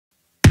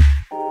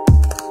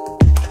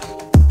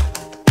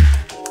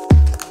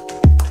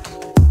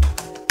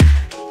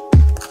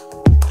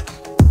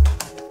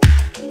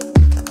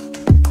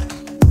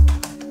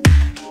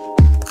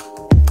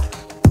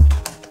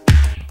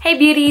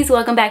beauties,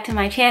 welcome back to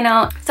my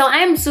channel. So I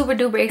am super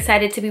duper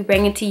excited to be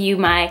bringing to you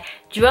my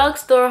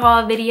drugstore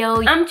haul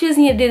video. I'm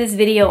choosing to do this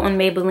video on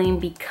Maybelline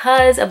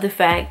because of the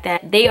fact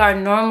that they are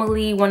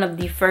normally one of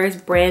the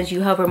first brands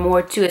you hover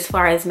more to as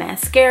far as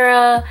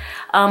mascara,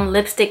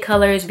 lipstick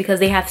colors, because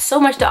they have so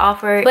much to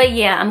offer. But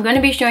yeah, I'm going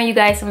to be showing you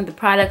guys some of the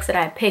products that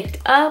I picked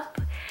up,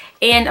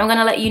 and I'm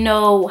gonna let you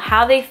know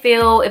how they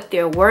feel, if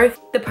they're worth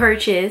the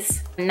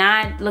purchase. I'm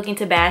not looking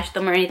to bash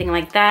them or anything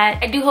like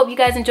that. I do hope you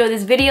guys enjoy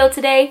this video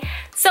today.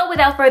 So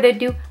without further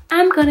ado,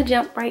 I'm gonna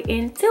jump right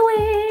into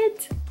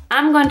it.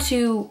 I'm going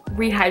to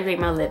rehydrate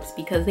my lips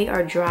because they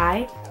are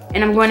dry.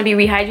 And I'm going to be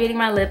rehydrating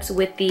my lips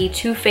with the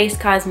Too Faced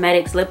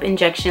Cosmetics Lip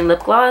Injection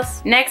Lip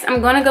Gloss. Next, I'm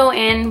gonna go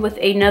in with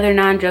another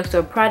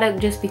non-drugstore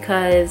product just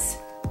because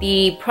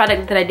the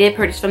product that I did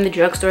purchase from the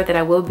drugstore that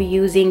I will be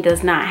using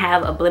does not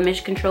have a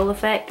blemish control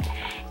effect.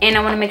 And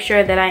I want to make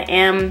sure that I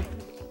am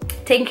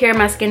taking care of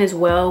my skin as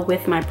well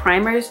with my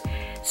primers.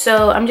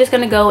 So I'm just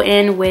going to go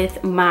in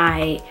with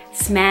my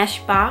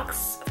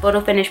Smashbox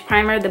Photo Finish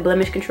Primer, the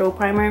blemish control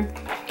primer.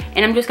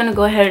 And I'm just going to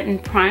go ahead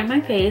and prime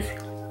my face.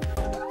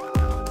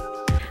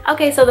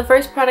 Okay, so the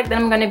first product that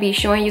I'm going to be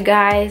showing you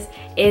guys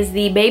is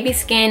the Baby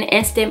Skin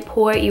Instant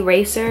Pore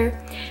Eraser.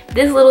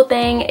 This little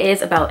thing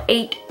is about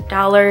 $8.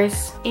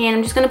 And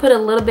I'm just gonna put a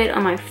little bit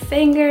on my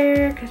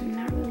finger because I'm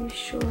not really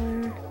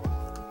sure.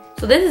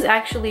 So this is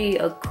actually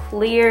a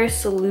clear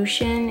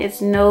solution.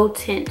 It's no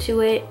tint to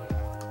it.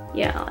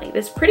 Yeah, like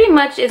this pretty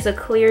much is a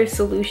clear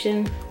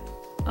solution.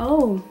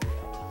 Oh.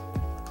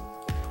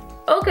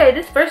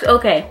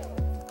 Okay,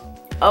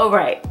 all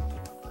right.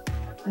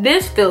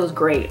 This feels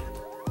great.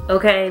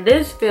 Okay,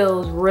 this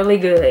feels really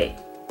good.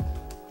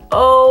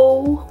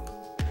 Oh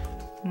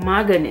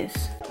my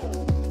goodness.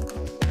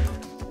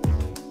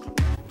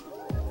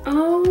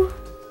 Oh.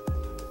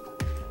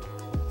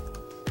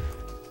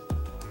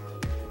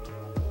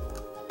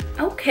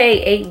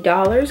 Okay,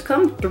 $8,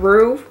 come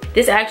through.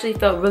 This actually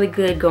felt really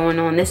good going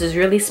on. This is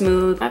really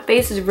smooth. My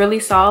face is really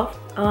soft.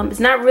 It's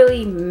not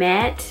really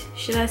matte,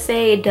 should I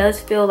say. It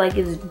does feel like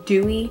it's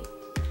dewy.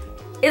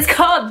 It's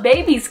called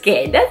Baby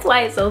Skin. That's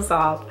why it's so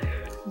soft.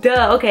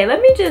 Duh. Okay,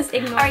 let me just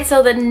ignore. Alright,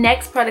 so the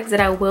next products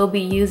that I will be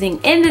using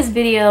in this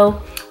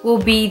video will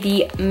be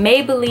the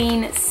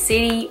Maybelline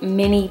City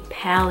Mini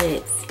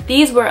Palettes.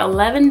 These were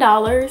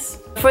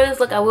 $11. For this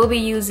look, I will be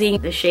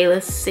using the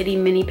Shayla City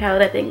Mini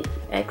Palette. I think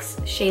X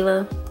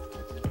Shayla.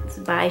 It's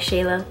by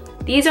Shayla.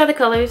 These are the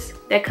colors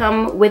that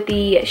come with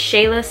the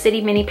Shayla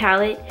City Mini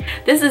Palette.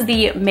 This is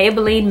the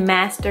Maybelline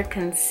Master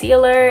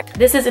Concealer.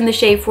 This is in the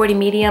shade 40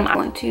 Medium. I'm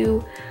going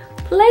to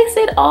place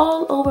it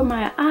all over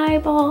my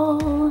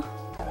eyeball.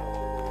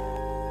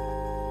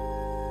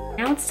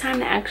 Now it's time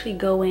to actually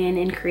go in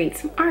and create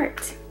some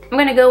art. I'm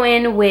gonna go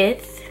in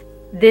with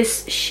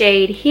this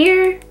shade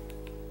here.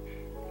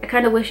 I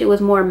kind of wish it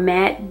was more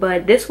matte,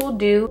 but this will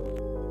do.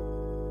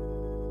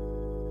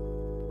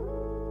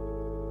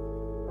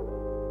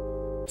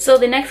 So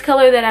the next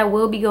color that I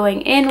will be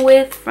going in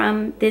with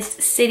from this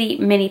City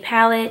Mini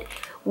Palette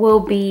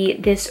will be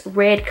this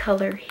red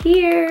color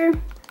here.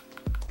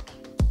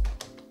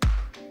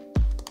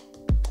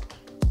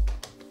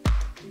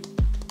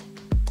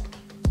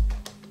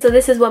 So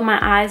this is what my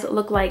eyes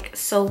look like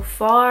so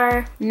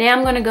far. Now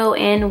I'm gonna go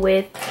in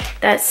with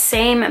that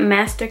same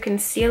Master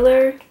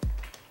Concealer.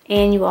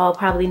 And you all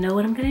probably know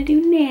what I'm gonna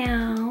do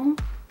now,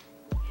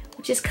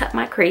 which is cut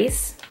my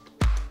crease.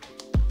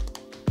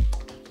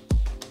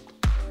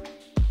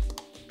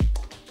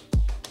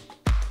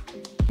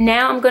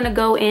 Now I'm gonna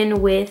go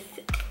in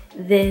with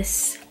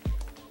this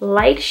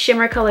light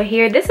shimmer color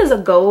here. This is a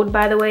gold,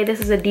 by the way.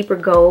 This is a deeper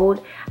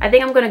gold. I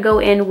think I'm gonna go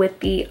in with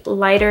the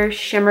lighter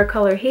shimmer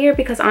color here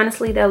because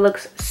honestly that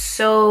looks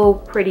so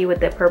pretty with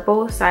the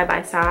purple side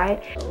by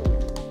side.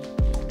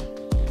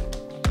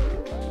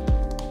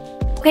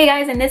 Okay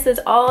guys, and this is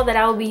all that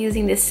I will be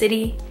using this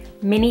City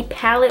Mini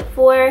Palette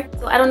for.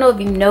 So I don't know if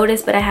you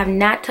noticed, but I have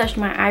not touched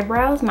my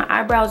eyebrows. My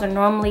eyebrows are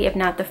normally, if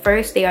not the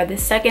first, they are the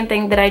second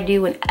thing that I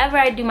do whenever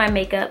I do my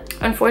makeup.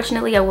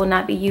 Unfortunately, I will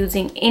not be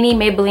using any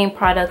Maybelline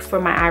products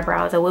for my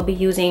eyebrows. I will be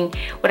using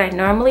what I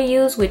normally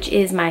use, which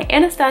is my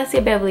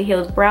Anastasia Beverly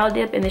Hills Brow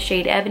Dip in the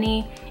shade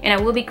Ebony. And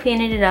I will be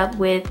cleaning it up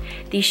with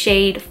the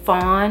shade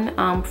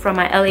Fawn from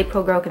my LA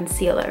Pro Girl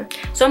Concealer.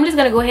 So I'm just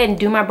gonna go ahead and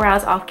do my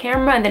brows off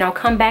camera, and then I'll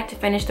come back to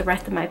finish the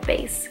rest of my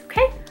face,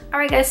 okay?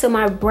 Alright guys, so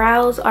my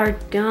brows are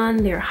done.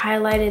 They're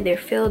highlighted, they're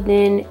filled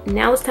in.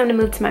 Now it's time to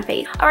move to my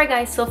face. Alright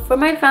guys, so for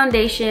my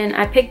foundation,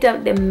 I picked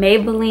up the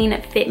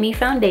Maybelline Fit Me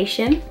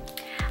foundation.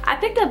 I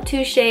picked up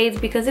two shades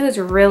because it was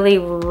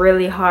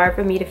really hard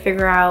for me to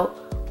figure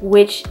out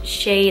which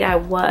shade I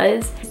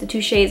was. The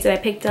two shades that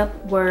I picked up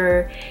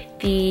were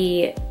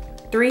the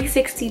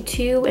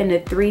 362 and the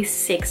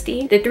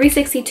 360. The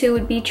 362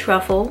 would be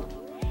Truffle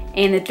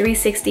and the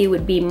 360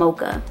 would be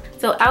Mocha.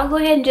 So I'll go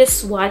ahead and just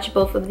swatch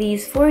both of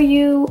these for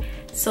you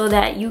so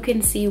that you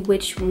can see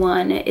which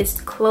one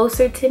is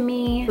closer to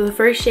me. So the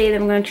first shade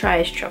I'm gonna try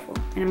is Truffle,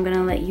 and I'm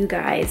gonna let you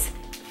guys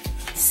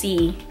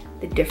see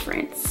the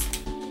difference.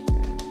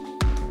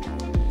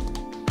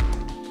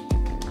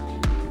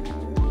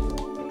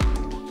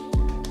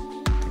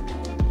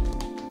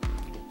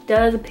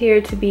 does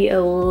appear to be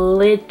a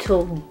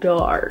little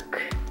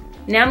dark.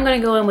 Now I'm gonna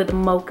go in with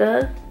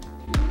Mocha.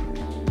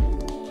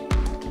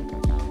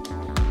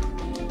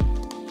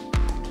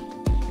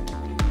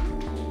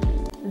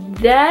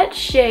 That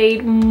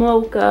shade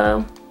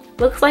Mocha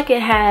looks like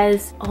it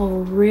has a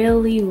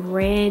really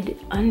red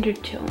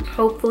undertone.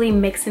 Hopefully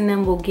mixing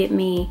them will get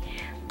me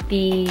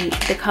the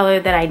color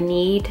that I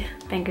need.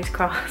 Fingers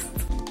crossed.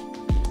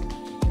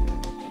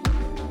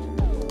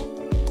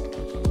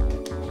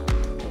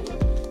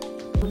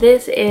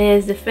 This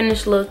is the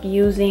finished look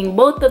using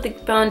both of the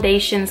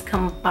foundations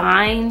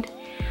combined.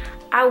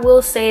 I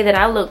will say that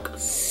I look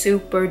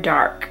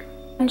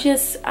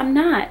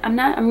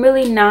I'm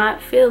really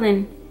not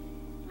feeling.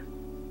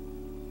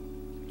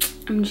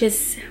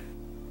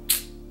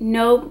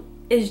 Nope.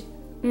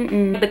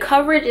 The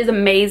coverage is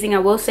amazing. I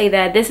will say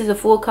that this is a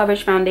full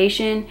coverage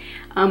foundation.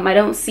 I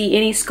don't see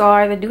any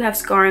scars. I do have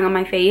scarring on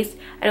my face.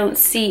 I don't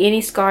see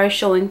any scars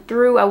showing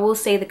through. I will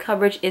say the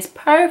coverage is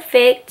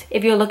perfect.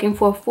 If you're looking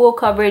for a full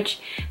coverage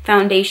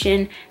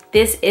foundation,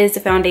 this is the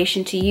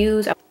foundation to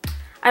use.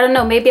 I don't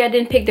know, maybe I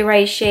didn't pick the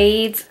right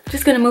shades.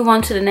 Just gonna move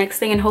on to the next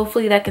thing, and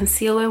hopefully that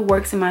concealer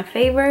works in my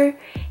favor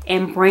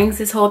and brings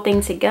this whole thing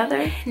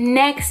together.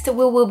 Next, we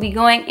will be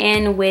going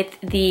in with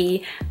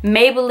the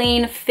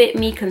Maybelline Fit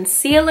Me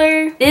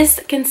concealer. This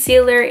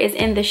concealer is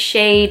in the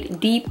shade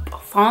Deep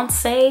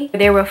Foncé.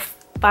 There were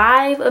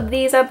 5 of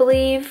these, I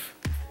believe.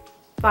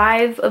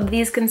 5 of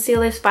these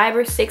concealers, 5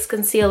 or 6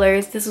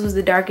 concealers. This was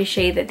the darkest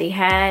shade that they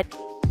had.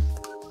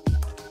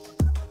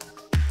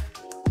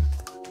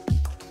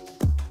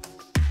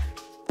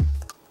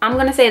 I'm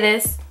gonna say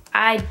this,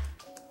 I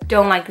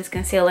don't like this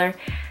concealer.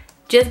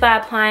 Just by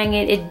applying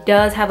it, it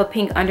does have a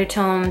pink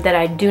undertone that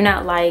I do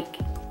not like.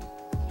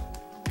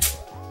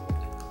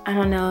 I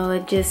don't know,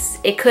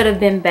 it could have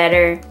been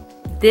better.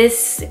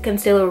 This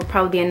concealer would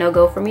probably be a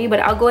no-go for me, but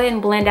I'll go ahead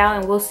and blend out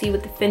and we'll see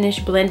what the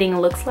finished blending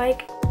looks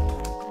like.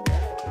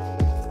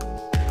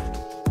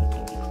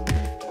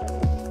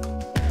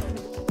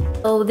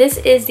 So this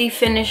is the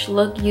finished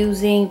look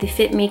using the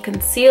Fit Me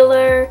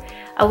concealer.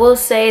 I will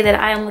say that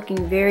I am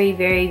looking very,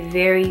 very,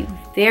 very,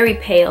 very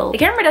pale. The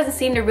camera doesn't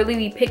seem to really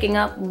be picking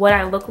up what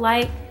I look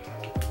like,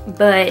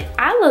 but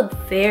I look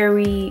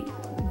very,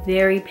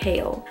 very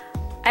pale.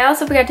 I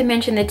also forgot to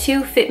mention the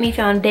 2 Fit Me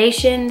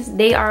foundations.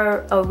 They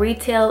are a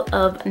retail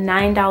of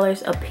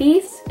 $9 a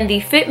piece. And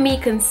the Fit Me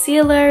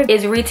concealer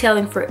is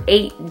retailing for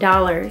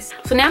 $8.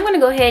 So now I'm gonna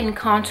go ahead and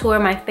contour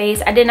my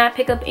face. I did not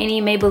pick up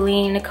any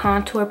Maybelline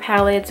contour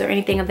palettes or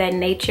anything of that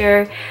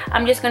nature.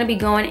 I'm just gonna be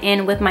going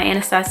in with my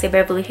Anastasia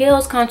Beverly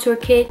Hills contour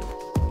kit.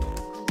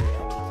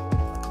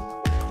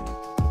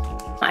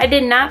 I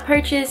did not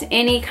purchase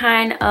any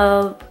kind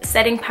of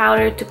setting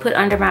powder to put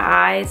under my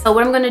eyes. So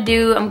what I'm gonna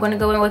do, I'm gonna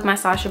go in with my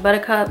Sacha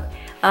Buttercup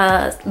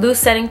loose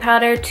setting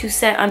powder to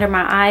set under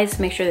my eyes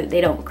to make sure that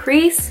they don't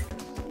crease.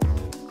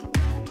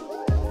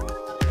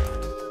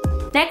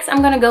 Next,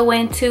 I'm gonna go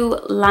in to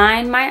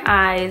line my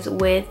eyes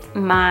with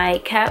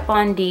my Kat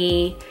Von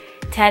D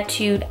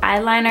tattooed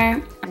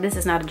eyeliner. This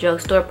is not a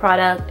drugstore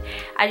product.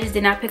 I just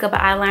did not pick up an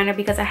eyeliner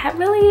because I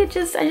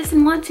just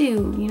didn't want to,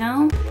 you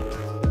know?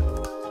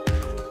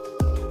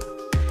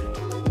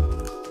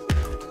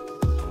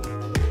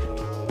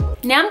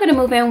 Now I'm gonna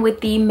move in with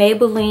the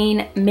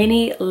Maybelline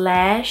Mini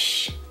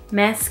Lash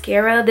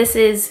Mascara. This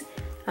is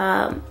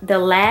the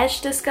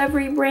Lash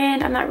Discovery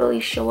brand. I'm not really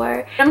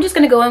sure. I'm just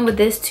gonna go in with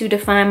this to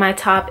define my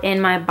top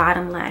and my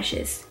bottom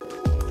lashes.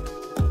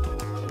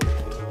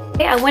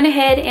 Okay, I went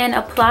ahead and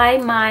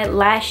applied my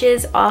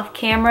lashes off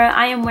camera.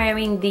 I am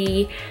wearing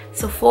the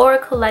Sephora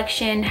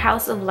Collection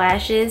House of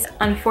Lashes.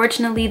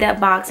 Unfortunately, that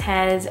box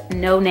has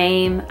no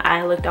name.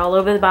 I looked all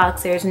over the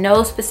box. There's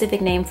no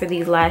specific name for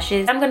these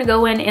lashes. I'm gonna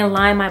go in and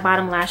line my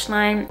bottom lash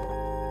line.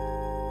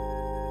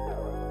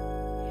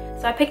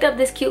 So I picked up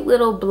this cute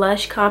little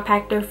blush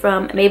compactor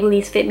from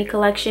Maybelline's Fit Me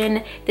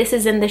collection. This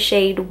is in the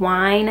shade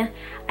Wine.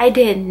 I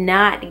did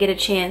not get a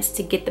chance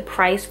to get the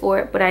price for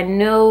it, but I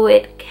know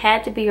it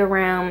had to be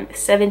around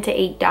 $7 to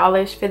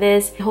 $8 for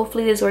this.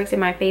 Hopefully this works in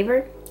my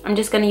favor. I'm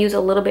just gonna use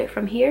a little bit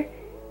from here.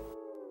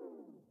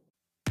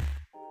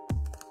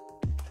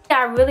 Yeah,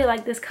 I really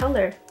like this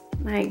color.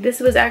 Like, this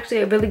was actually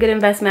a really good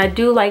investment. I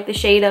do like the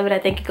shade of it. I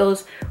think it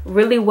goes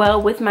really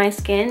well with my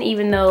skin,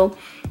 even though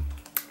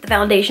the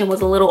foundation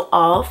was a little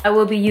off. I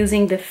will be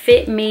using the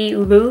Fit Me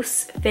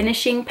Loose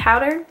Finishing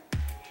Powder.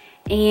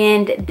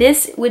 And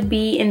this would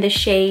be in the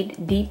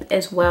shade Deep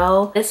as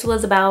well. This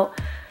was about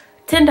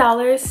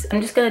 $10.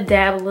 I'm just gonna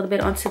dab a little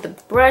bit onto the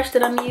brush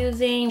that I'm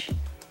using.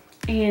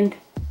 And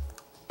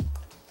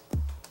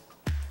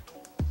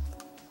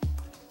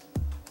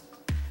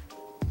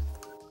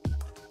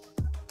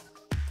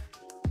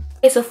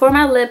okay, so for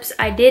my lips,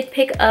 I did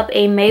pick up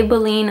a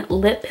Maybelline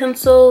lip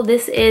pencil.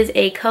 This is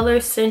a Color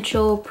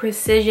Central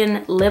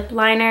Precision lip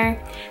liner.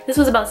 This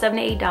was about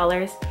 $7 to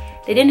 $8.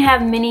 They didn't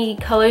have many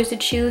colors to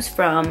choose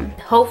from.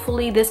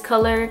 Hopefully this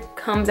color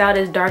comes out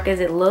as dark as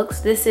it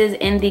looks. This is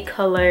in the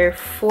color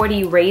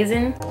 40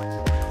 Raisin.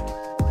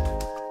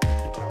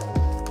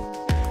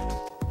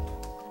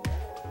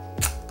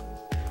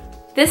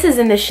 This is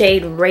in the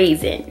shade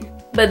Raisin,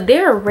 but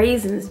there are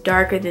raisins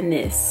darker than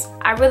this.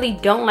 I really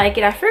don't like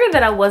it. I figured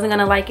that I wasn't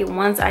gonna like it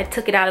once I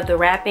took it out of the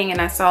wrapping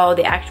and I saw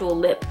the actual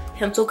lip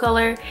pencil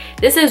color.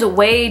 This is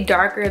way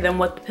darker than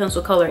what the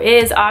pencil color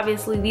is.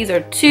 Obviously, these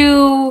are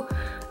two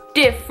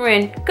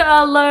different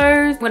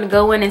colors. I'm gonna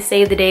go in and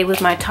save the day with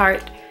my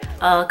Tarte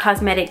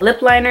Cosmetic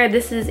lip liner.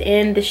 This is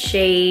in the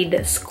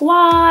shade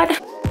Squad.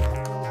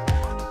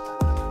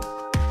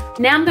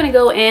 Now I'm gonna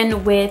go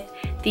in with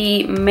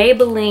the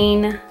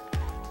Maybelline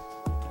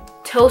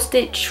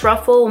Toasted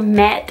Truffle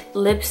Matte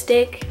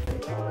Lipstick.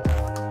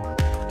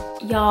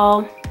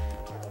 Y'all,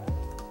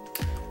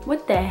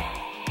 what the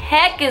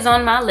heck is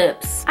on my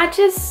lips? I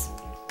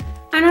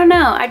don't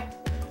know.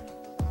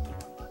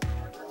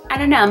 I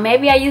don't know,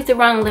 maybe I used the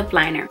wrong lip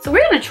liner. So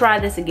we're gonna try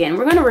this again.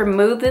 We're gonna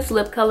remove this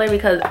lip color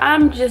because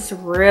I'm just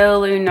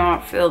really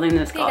not feeling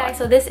this color. Hey guys,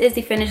 so this is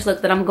the finished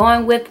look that I'm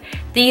going with.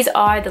 These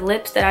are the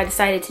lips that I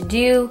decided to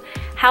do.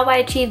 How I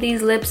achieved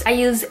these lips, I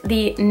used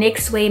the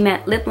NYX Sway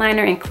Matte Lip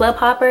Liner in Club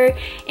Hopper,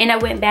 and I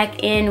went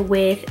back in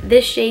with,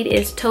 this shade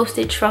is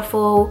Toasted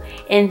Truffle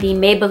in the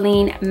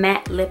Maybelline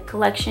Matte Lip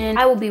Collection.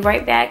 I will be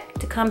right back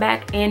to come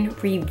back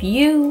and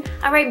review.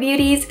 All right,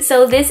 beauties,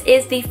 so this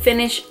is the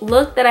finished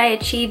look that I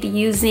achieved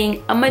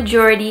using a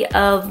majority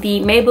of the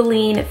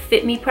Maybelline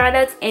Fit Me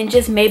products and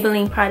just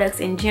Maybelline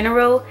products in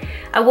general.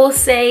 I will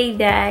say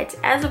that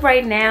as of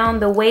right now,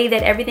 the way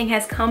that everything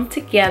has come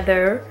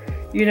together,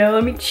 you know,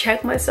 let me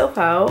check myself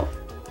out.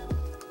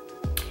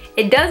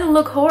 It doesn't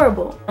look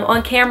horrible.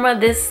 On camera,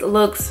 this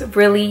looks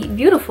really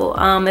beautiful.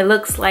 It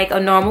looks like a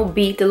normal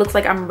beat. It looks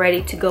like I'm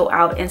ready to go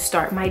out and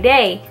start my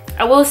day.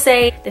 I will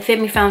say the Fit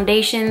Me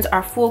foundations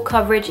are full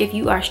coverage if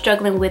you are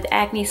struggling with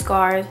acne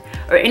scars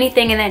or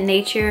anything in that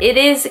nature. It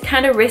is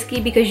kind of risky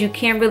because you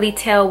can't really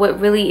tell what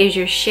really is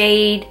your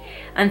shade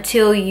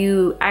until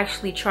you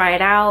actually try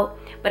it out.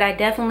 But I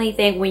definitely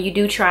think when you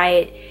do try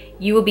it,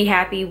 you will be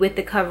happy with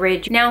the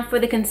coverage. Now for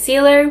the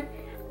concealer,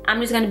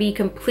 I'm just gonna be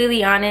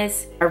completely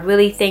honest. I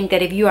really think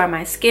that if you are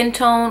my skin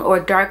tone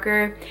or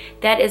darker,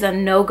 that is a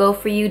no-go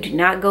for you. Do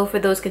not go for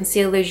those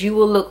concealers. You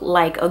will look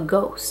like a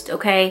ghost,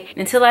 okay?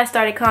 Until I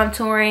started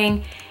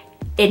contouring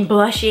and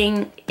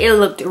blushing, it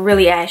looked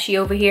really ashy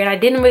over here, and I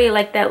didn't really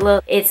like that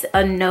look. It's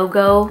a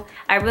no-go.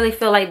 I really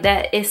feel like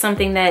that is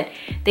something that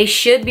they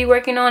should be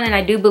working on, and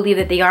I do believe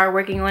that they are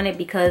working on it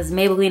because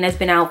Maybelline has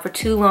been out for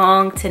too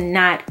long to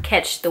not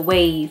catch the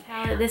wave.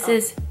 This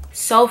is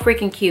so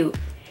freaking cute.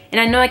 And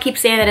I know I keep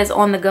saying that it's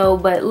on the go,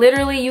 but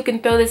literally you can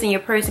throw this in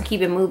your purse and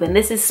keep it moving.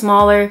 This is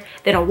smaller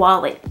than a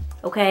wallet,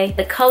 okay?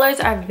 The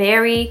colors are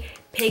very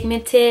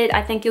pigmented.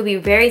 I think you'll be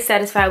very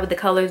satisfied with the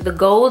colors. The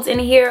golds in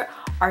here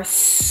are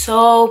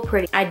so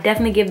pretty. I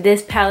definitely give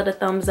this palette a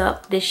thumbs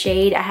up, this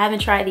shade. I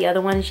haven't tried the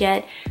other ones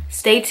yet.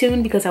 Stay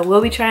tuned because I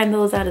will be trying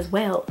those out as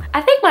well.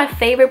 I think my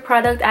favorite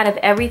product out of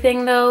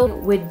everything though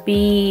would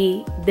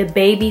be the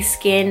Baby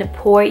Skin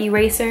Pore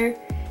Eraser.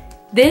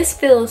 This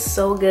feels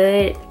so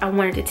good, I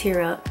wanted to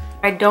tear up.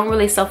 I don't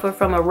really suffer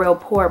from a real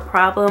pore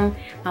problem.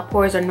 My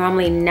pores are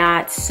normally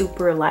not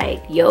super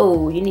like,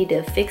 yo, you need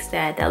to fix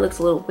that. That looks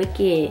a little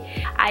wicked.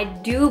 I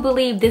do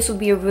believe this would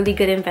be a really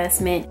good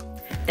investment.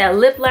 That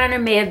lip liner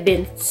may have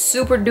been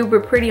super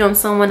duper pretty on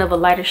someone of a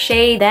lighter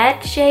shade.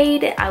 That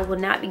shade I will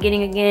not be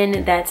getting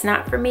again. That's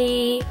not for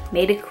me.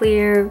 Made it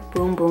clear,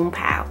 boom, boom,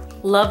 pow.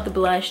 Love the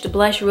blush. The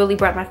blush really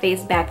brought my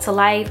face back to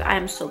life. I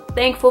am so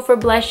thankful for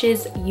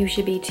blushes. You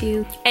should be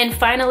too. And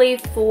finally,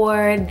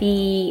 for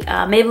the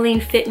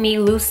Maybelline Fit Me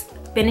Loose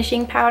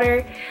Finishing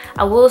Powder,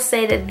 I will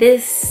say that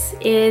this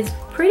is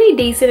pretty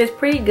decent. It's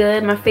pretty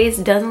good. My face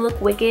doesn't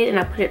look wicked, and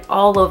I put it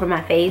all over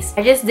my face.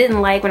 I just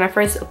didn't like when I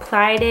first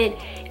applied it.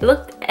 It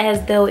looked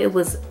as though it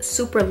was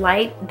super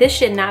light. This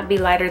should not be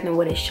lighter than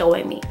what it's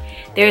showing me.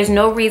 There is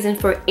no reason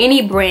for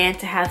any brand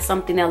to have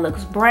something that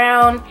looks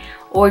brown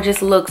or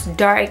just looks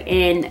dark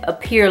and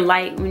appear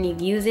light when you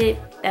use it.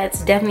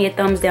 That's definitely a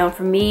thumbs down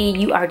for me.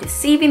 You are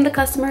deceiving the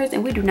customers,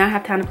 and we do not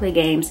have time to play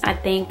games. I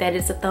think that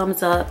it's a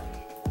thumbs up.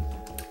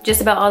 Just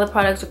about all the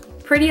products are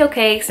pretty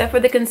okay, except for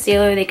the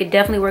concealer. They could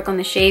definitely work on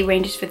the shade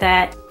ranges for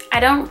that.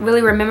 I don't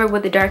really remember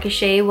what the darkest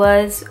shade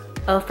was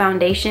of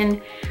foundation,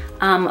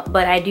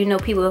 but I do know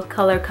people of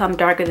color come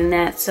darker than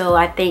that, so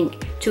I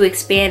think to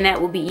expand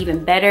that will be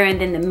even better, and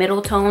then the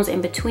middle tones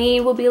in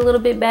between will be a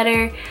little bit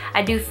better.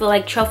 I do feel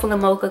like Truffle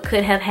and Mocha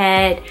could have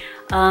had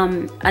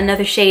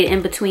another shade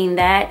in between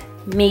that.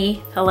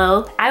 Me,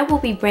 hello. I will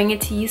be bringing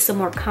to you some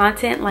more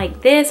content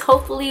like this,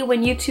 hopefully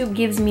when YouTube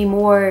gives me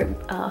more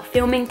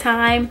filming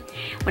time,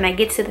 when I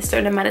get to the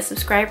certain amount of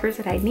subscribers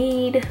that I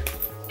need.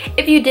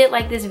 If you did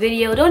like this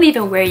video, don't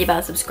even worry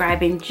about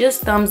subscribing.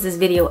 Just thumbs this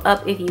video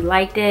up if you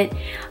liked it.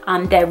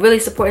 That really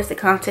supports the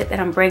content that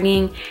I'm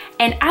bringing.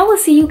 And I will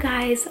see you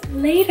guys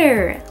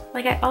later,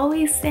 like I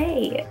always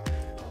say.